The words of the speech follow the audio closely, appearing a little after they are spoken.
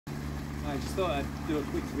I just thought I'd do a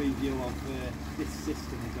quick review of this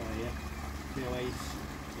system we've got here, the Oase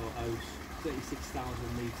or Oase 36,000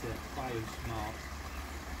 litre Biosmart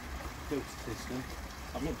filter system.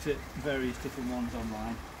 I've looked at various different ones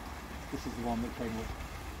online. This is the one that came up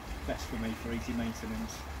best for me for easy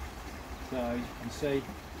maintenance. So you can see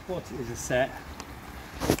what it is a set.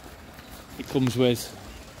 It comes with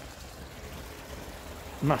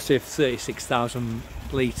a massive 36,000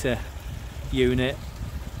 litre unit,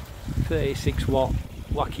 36 watt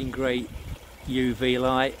whacking great UV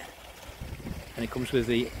light, and it comes with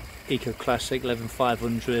the Eco Classic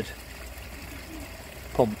 11500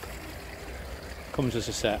 pump. Comes as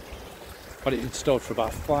a set. Got it installed for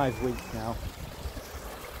about 5 weeks now,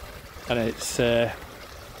 and it's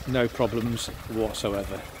no problems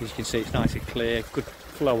whatsoever. As you can see, it's nice and clear, good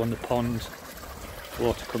flow on the pond,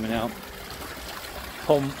 water coming out.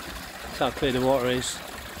 Pump, that's how clear the water is.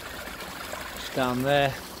 It's down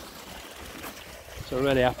there. So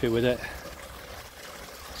really happy with it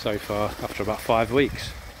so far after about 5 weeks.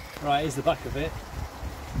 Right, here's the back of it.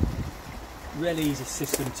 Really easy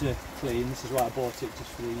system to clean. This is why I bought it,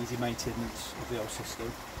 just for the easy maintenance of the whole system.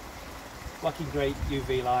 Whacking great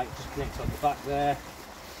UV light, just connect on the back there.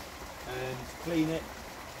 And to clean it,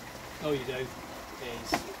 all you do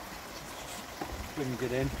is bring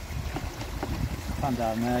it in, pan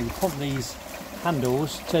down there. You pump these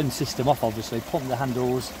handles, turn the system off obviously, pump the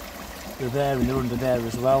handles, they're there and they're under there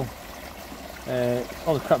as well.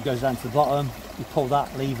 All the crap goes down to the bottom, you pull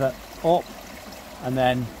that lever up, and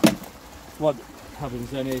then what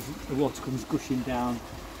happens then is the water comes gushing down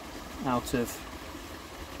out of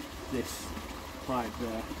this pipe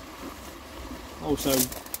there. Also,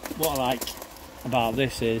 what I like about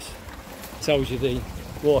this is it tells you the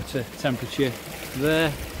water temperature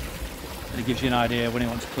there, and it gives you an idea when it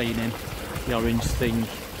wants cleaning. The orange thing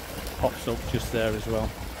pops up just there as well.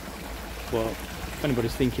 But if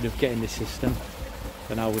anybody's thinking of getting this system,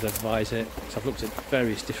 then I would advise it. So I've looked at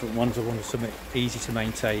various different ones. I wanted something easy to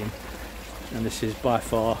maintain, and this is by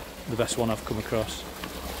far the best one I've come across.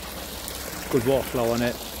 Good water flow on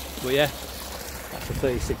it. But yeah, that's a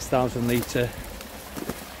 36,000 litre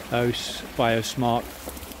Oase Biosmart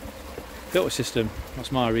filter system.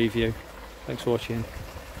 That's my review. Thanks for watching.